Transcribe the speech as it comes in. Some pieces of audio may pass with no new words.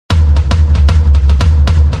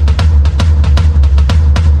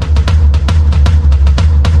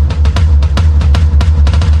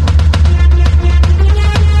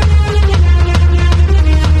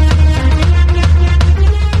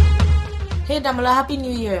morning, Damola. Happy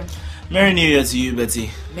New Year. Merry New Year to you, Betty.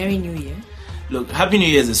 Merry New Year. Look, Happy New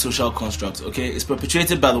Year is a social construct, okay? It's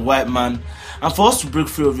perpetuated by the white man. And for us to break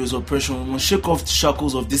free of his oppression, we must shake off the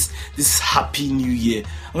shackles of this Happy New Year.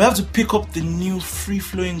 And we have to pick up the new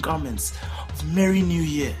free-flowing garments of Merry New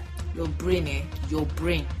Year. Your brain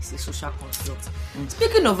is a social construct.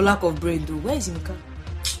 Speaking of lack of brain, though, where is Yimika?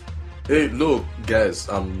 Hey, look, guys,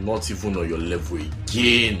 I'm not even on your level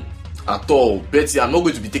again. At all. Betty, I'm not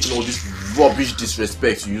going to be taking all this rubbish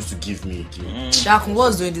disrespect you used to give me again. Dakun,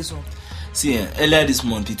 what's doing this one? See, earlier this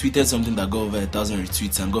month, he tweeted something that got over 1,000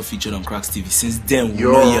 retweets and got featured on Cracks TV. Since then, we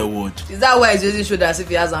don't hear a word. Is that why he's using shoulder as if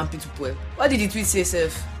he has an to pull? What did the tweet say,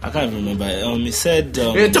 Seth? I can't remember. He said...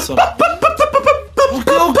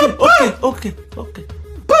 Okay.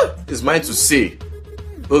 It's mine to say.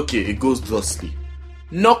 Okay, it goes thusly.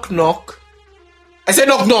 Knock, knock. I said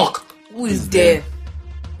knock, knock. Who is there?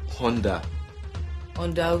 Honda.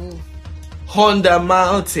 Honda who? Honda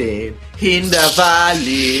mountain, in the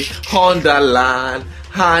valley, Honda land,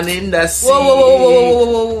 and in the sea.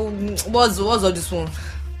 Whoa. What's all this one?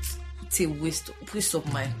 It's a waste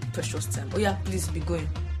of my precious time. Oh yeah, please be going.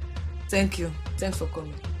 Thank you. Thanks for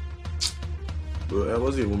coming. Well, I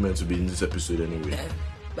wasn't even meant to be in this episode anyway.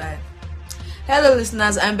 Bye. Hello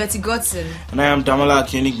listeners, I'm Betty Godson. And I am Damola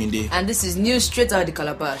Akin-Onigbinde. And this is news straight out of the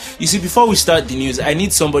Calabash. You see, before we start the news, I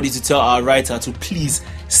need somebody to tell our writer to please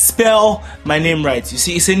spell my name right. You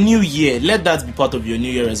see, it's a new year. Let that be part of your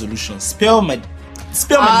New Year resolution. Spell my name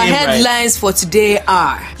right. Our headlines for today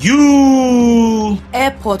are: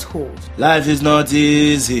 airport hold. Life is not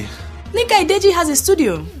easy. Yimika Owoaje has a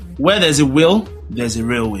studio. Where there's a will, there's a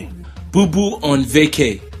railway. Boo Boo on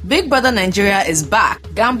vacay. Big Brother Nigeria is back.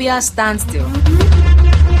 Gambia stands still.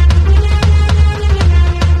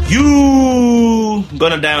 You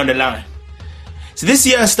gonna die on the line. So this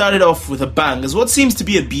year started off with a bang as what seems to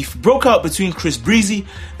be a beef broke out between Chris Breezy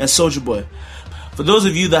and Soulja Boy. For those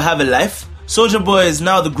of you that have a life, Soulja Boy is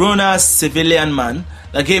now the grown-ass civilian man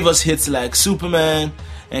that gave us hits like Superman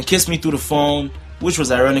and Kiss Me Through the Phone, which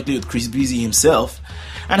was ironically with Chris Breezy himself,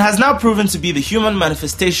 and has now proven to be the human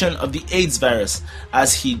manifestation of the AIDS virus,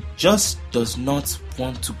 as he just does not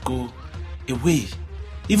want to go away,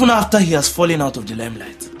 even after he has fallen out of the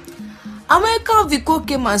limelight. American Vico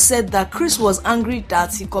came and said that Chris was angry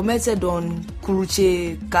that he commented on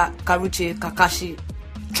Karuche Kakashi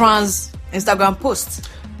trans Instagram post.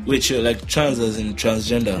 Which like trans as in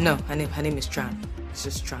transgender? No, her name is Tran. It's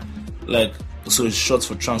just Tran. Like, so it's short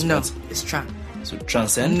for transport? No, it's Tran. So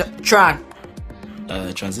transcend? No, Tran.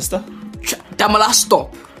 Transistor? Damola,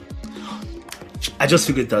 stop. I just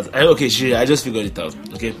figured it out. I just figured it out.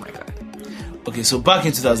 Okay. Oh my God. Okay, so back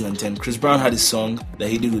in 2010, Chris Brown had a song that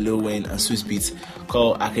he did with Lil Wayne and Swiss Beats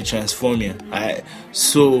called I Can Transform You.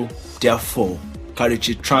 So therefore,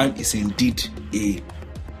 Karuche Tran is indeed a,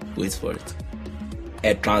 wait for it,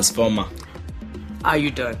 a transformer. Are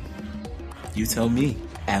you done? You tell me.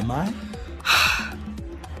 Am I?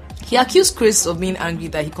 He accused Chris of being angry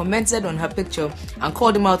that he commented on her picture and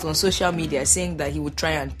called him out on social media, saying that he would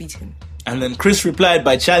try and beat him. And then Chris replied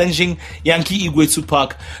by challenging Yankee Igwe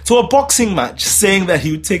Tupac to a boxing match, saying that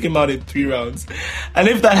he would take him out in 3 rounds. And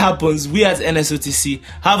if that happens, we at NSOTC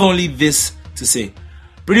have only this to say.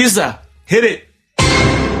 Producer, hit it.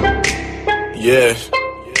 Yeah,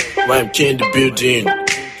 Rhyme King in the building.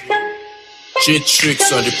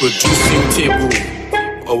 Jaytrix on the producing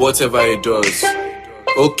table, or whatever it does.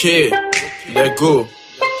 Okay, let go.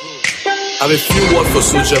 I have a few words for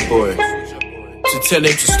Soulja Boy to tell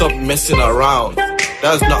him to stop messing around.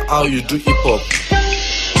 That's not how you do hip hop.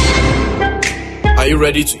 Are you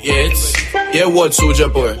ready to hear it? Hear what, Soulja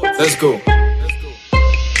Boy? Let's go.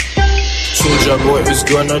 Soulja Boy is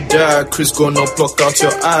gonna die. Chris gonna pluck out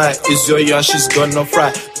your eye. Is your yarn, she's gonna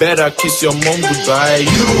fry. Better kiss your mom goodbye.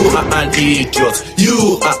 You are an idiot.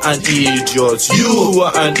 You are an idiot. You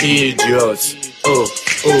are an idiot. Oh,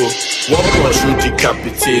 one punch will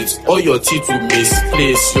decapitate. All your teeth will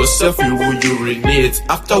misplace. Yourself you will urinate.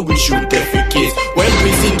 After which you defecate. When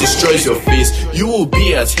breathing destroys your face, you will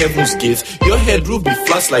be at heaven's gate. Your head will be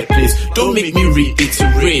flat like place. Don't make me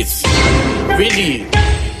reiterate. Really,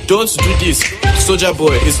 don't do this, Soulja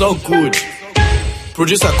Boy. It's not good.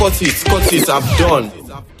 Producer, cut it. I'm done.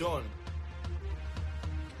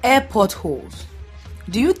 Airport holes.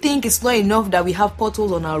 Do you think it's not enough that we have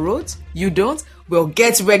potholes on our roads? You don't? Well,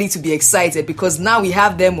 get ready to be excited because now we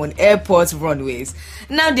have them on airport runways.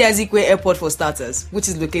 Now there's Ikwe Airport for starters, which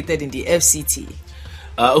is located in the FCT.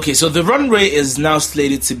 Okay, so the runway is now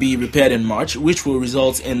slated to be repaired in March, which will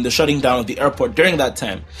result in the shutting down of the airport during that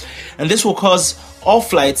time. And this will cause all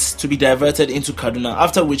flights to be diverted into Kaduna,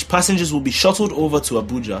 after which passengers will be shuttled over to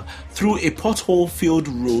Abuja through a pothole-filled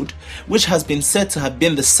road, which has been said to have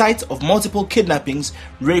been the site of multiple kidnappings,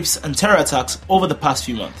 rapes, and terror attacks over the past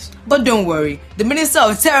few months. But don't worry, the Minister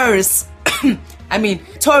of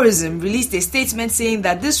Tourism released a statement saying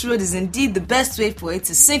that this road is indeed the best way for it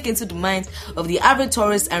to sink into the minds of the average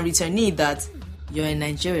tourist and returnee that you're in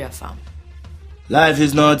Nigeria, fam. Life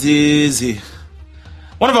is not easy.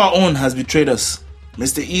 One of our own has betrayed us,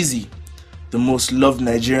 Mr. Easy, the most loved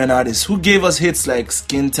Nigerian artist who gave us hits like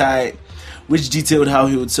Skin Tight, which detailed how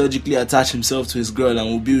he would surgically attach himself to his girl and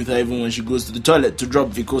will be with her even when she goes to the toilet to drop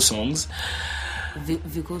Vico songs.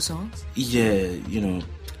 Vico songs? Yeah,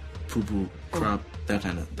 poo-poo, crap, that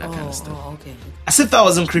kind of stuff. Oh, okay. As if that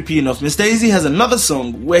wasn't creepy enough, Mr. Easy has another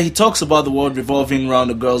song where he talks about the world revolving around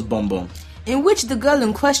a girl's bum bum, in which the girl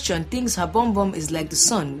in question thinks her bum bum is like the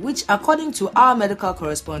sun, which according to our medical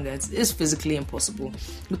correspondent is physically impossible,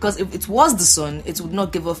 because if it was the sun, it would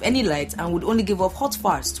not give off any light and would only give off hot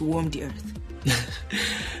farts to warm the earth.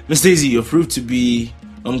 Mr. Easy, you're proved to be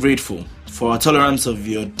ungrateful for our tolerance of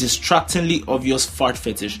your distractingly obvious fart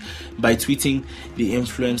fetish by tweeting the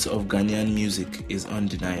influence of Ghanaian music is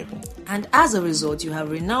undeniable. And as a result, you have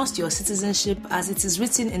renounced your citizenship, as it is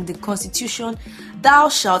written in the Constitution, thou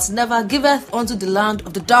shalt never giveth unto the land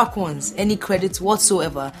of the dark ones any credit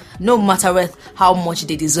whatsoever, no matter how much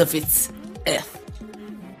they deserve it. F.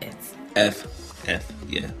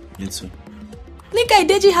 Yeah, me too. Nika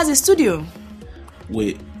Ideji has a studio.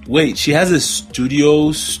 Wait, she has a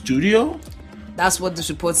studio? That's what this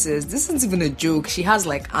report says. This isn't even a joke. She has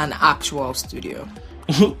like an actual studio.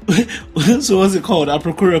 So what's it called?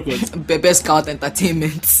 Aproko Records? Bebe Scout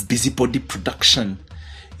Entertainment. Busybody Production.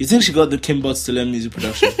 You think she got the Kimbots to learn music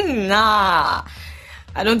production? Nah,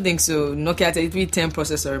 I don't think so. Nokia 3310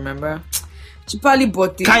 processor, remember? She probably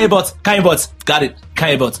bought the... Kanye Bot. Got it.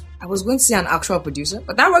 Kanye Bot. I was going to say an actual producer,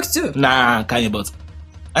 but that works too. Nah, Kanye Bot.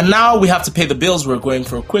 And now we have to pay the bills. We're going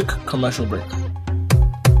for a quick commercial break.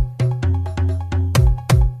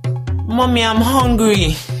 Mommy, I'm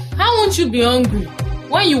hungry. How won't you be hungry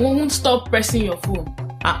when you won't stop pressing your phone?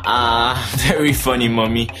 Very funny,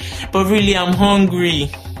 Mommy. But really, I'm hungry.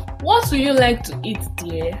 What would you like to eat,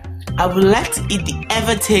 dear? I would like to eat the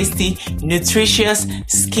ever-tasty, nutritious,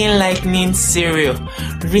 skin-lightening cereal,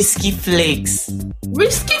 Risky Flakes.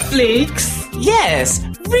 Risky Flakes? Yes,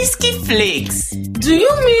 Risky Flakes. Do you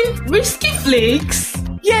mean Risky Flakes?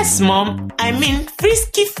 Yes, Mom. I mean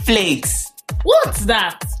Risky Flakes. What's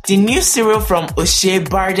that? The new cereal from Ohia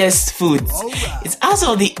Bardest Foods. Right. It has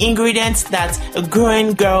all the ingredients that a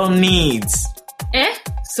growing girl needs.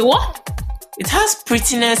 So what? It has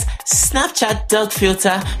prettiness, Snapchat dog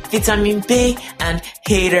filter, vitamin B, and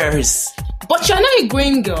haters. But you're not a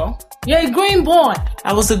growing girl. You're a growing boy.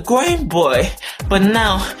 I was a growing boy, but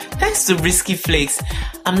now, thanks to Risky Flakes,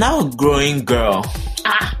 I'm now a growing girl.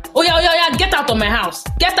 Oh yeah, get out of my house.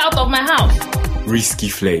 Get out of my house. Risky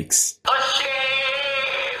Flakes.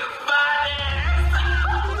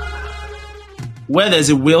 Where there's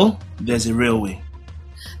a will, there's a railway.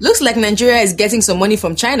 Looks like Nigeria is getting some money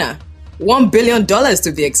from China. $1 billion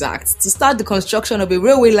to be exact, to start the construction of a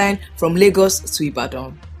railway line from Lagos to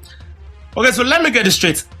Ibadan. Okay, so let me get this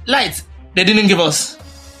straight. Light, they didn't give us.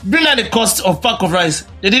 Bring out the cost of pack of rice,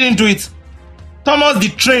 they didn't do it. Thomas, the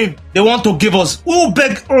train they want to give us. Who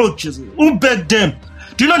begged them?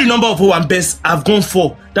 Do you know the number of Owambes I've gone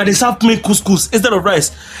for that they serve me couscous instead of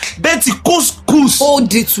rice? Betty, couscous.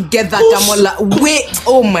 Hold it together, Damola. Wait,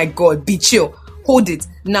 oh my God, be chill. Hold it.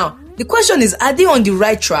 Now, the question is, are they on the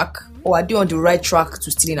right track? Or are they on the right track to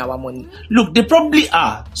stealing our money? Look, they probably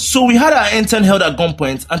are. So we had our intern held at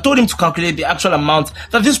gunpoint and told him to calculate the actual amount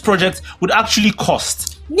that this project would actually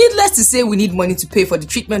cost. Needless to say, we need money to pay for the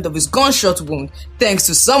treatment of his gunshot wound, thanks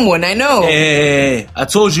to someone I know. Hey, I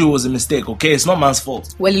told you it was a mistake, okay? It's not man's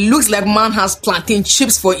fault. Well, it looks like man has plantain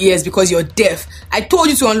chips for ears because you're deaf. I told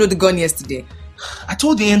you to unload the gun yesterday. I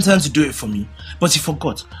told the intern to do it for me, but he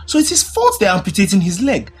forgot. So it's his fault they're amputating his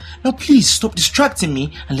leg. Now please stop distracting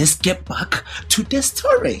me and let's get back to the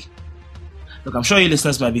story. Look, I'm sure you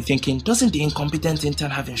listeners might be thinking, doesn't the incompetent intern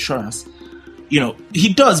have insurance? You know,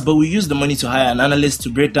 he does, but we use the money to hire an analyst to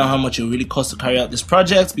break down how much it really costs to carry out this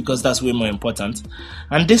project because that's way more important.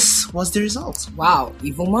 And this was the result. Wow,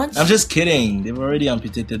 evil man. I'm just kidding. They've already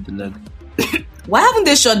amputated the leg. Why haven't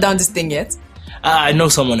they shut down this thing yet? I know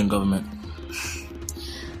someone in government.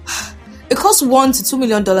 It costs $1 to $2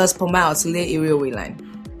 million per mile to lay a railway line.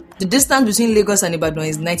 The distance between Lagos and Ibadan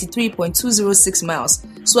is 93.206 miles,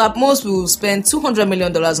 so at most we will spend $200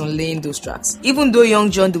 million on laying those tracks, even though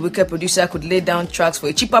young John the wicked producer could lay down tracks for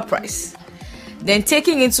a cheaper price. Then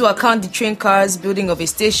taking into account the train cars, building of a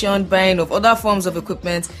station, buying of other forms of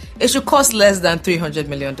equipment, it should cost less than $300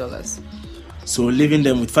 million. So leaving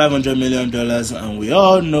them with $500 million, and we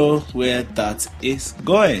all know where that is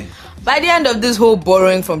going. By the end of this whole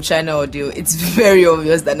borrowing from China ordeal, it's very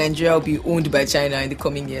obvious that Nigeria will be owned by China in the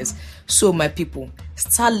coming years. So my people,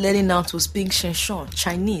 start learning how to speak Shenzhen,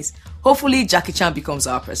 Chinese. Hopefully Jackie Chan becomes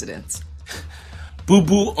our president. Boo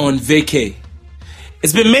boo on vacay.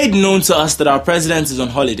 It's been made known to us that our president is on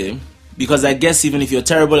holiday, because I guess even if you're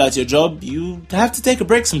terrible at your job, you have to take a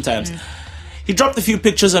break sometimes. He dropped a few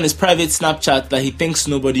pictures on his private Snapchat that he thinks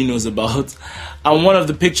nobody knows about. And one of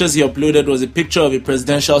the pictures he uploaded was a picture of a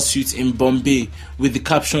presidential suite in Bombay with the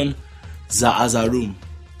caption, Zaazarum.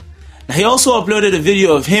 Now, he also uploaded a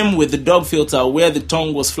video of him with the dog filter where the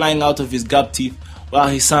tongue was flying out of his gap teeth while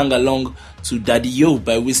he sang along to Daddy Yo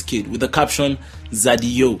by Wizkid with the caption,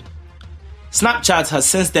 Zaddy Yo. Snapchat has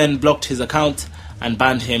since then blocked his account and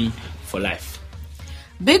banned him for life.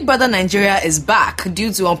 Big Brother Nigeria is back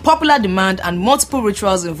due to unpopular demand and multiple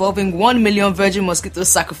rituals involving 1 million virgin mosquito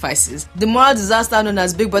sacrifices. The moral disaster known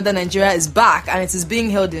as Big Brother Nigeria is back, and it is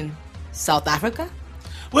being held in South Africa?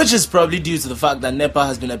 Which is probably due to the fact that Nepal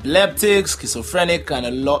has been epileptic, schizophrenic, and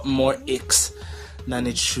a lot more icks than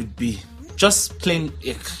it should be. Just plain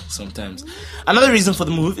ick sometimes. Another reason for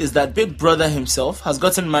the move is that Big Brother himself has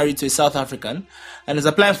gotten married to a South African and is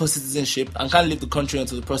applying for citizenship and can't leave the country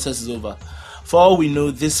until the process is over. For all we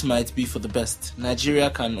know, this might be for the best.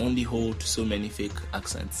 Nigeria can only hold so many fake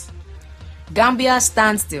accents. Gambia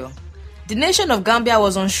stands still. The nation of Gambia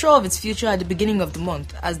was unsure of its future at the beginning of the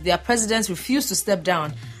month as their presidents refused to step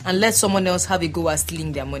down and let someone else have a go at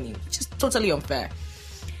stealing their money, which is totally unfair.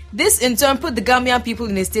 This in turn put the Gambian people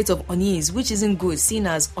in a state of unease, which isn't good, seeing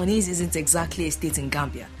as unease isn't exactly a state in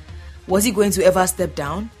Gambia. Was he going to ever step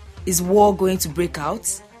down? Is war going to break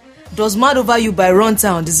out? Does Mad Over You by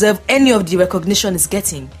Runtown deserve any of the recognition it's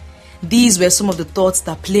getting? These were some of the thoughts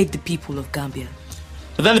that plagued the people of Gambia.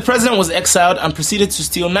 But then the president was exiled and proceeded to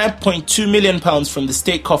steal £9.2 million from the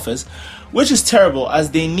state coffers, which is terrible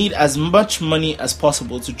as they need as much money as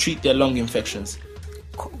possible to treat their lung infections.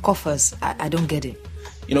 Coffers? I don't get it.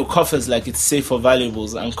 You know, coffers like it's safe for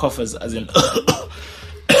valuables, and coffers as in...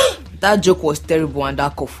 That joke was terrible and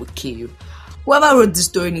that cough will kill you. Whoever wrote this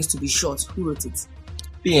story needs to be shot. Who wrote it?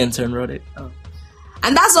 The intern wrote it. Oh.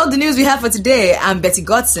 And that's all the news we have for today. I'm Betty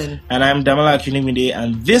Godson. And I'm Damola Akin-Onigbinde,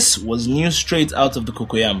 and this was news straight out of the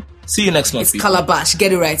cocoyam. See you next month. It's people. Calabash.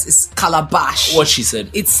 Get it right. It's Calabash. What she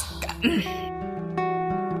said. It's...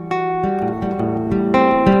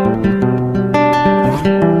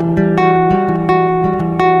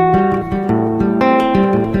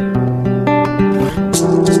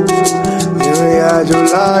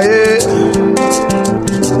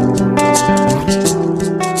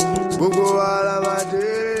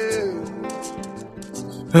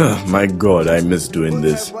 My God, I miss doing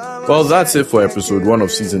this. Well, that's it for episode 1 of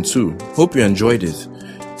season 2. Hope you enjoyed it.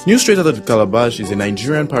 News Straight Out of the Calabash is a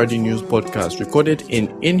Nigerian parody news podcast recorded in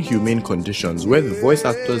inhumane conditions where the voice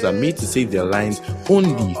actors are made to say their lines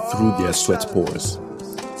only through their sweat pores.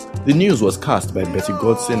 The news was cast by Betty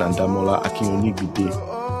Godson and Damola Akin-Onigbinde.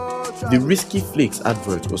 The Risky Flakes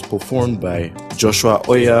advert was performed by Joshua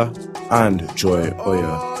Ohia and Joy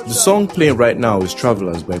Ohia. The song playing right now is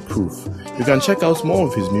Travelers by Proof. You can check out more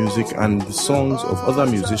of his music and the songs of other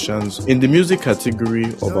musicians in the music category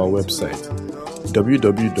of our website,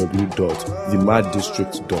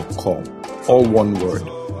 www.themaddistrict.com. All one word,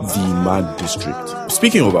 The Mad District.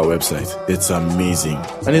 Speaking of our website, it's amazing.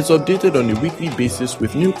 And it's updated on a weekly basis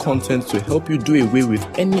with new content to help you do away with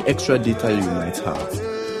any extra data you might have.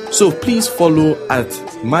 So please follow at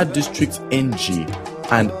Mad District NG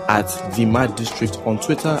and at The Mad District on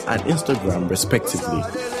Twitter and Instagram respectively.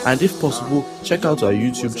 And if possible, check out our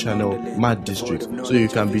YouTube channel, Mad District, so you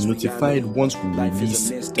can be notified once we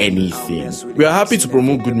release anything. We are happy to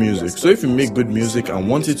promote good music, so if you make good music and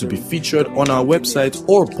want it to be featured on our website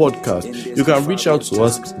or podcast, you can reach out to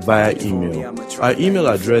us via email. Our email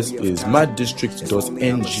address is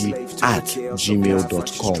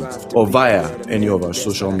maddistrict.ng@gmail.com or via any of our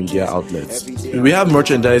social media outlets. We have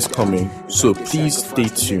merchandise coming, so please stay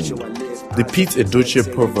tuned. The Pete Edochie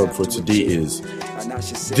proverb for today is,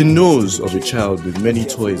 the nose of a child with many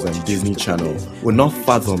toys and Disney Channel will not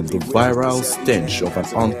fathom the viral stench of an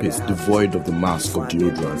armpit devoid of the mask of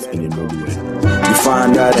deodorant in a mobile way. You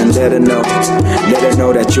find out and let her know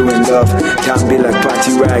that you're in love. Can't be like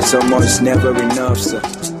party rag, someone's never enough, so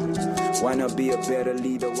Why not be a better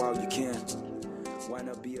leader while you can?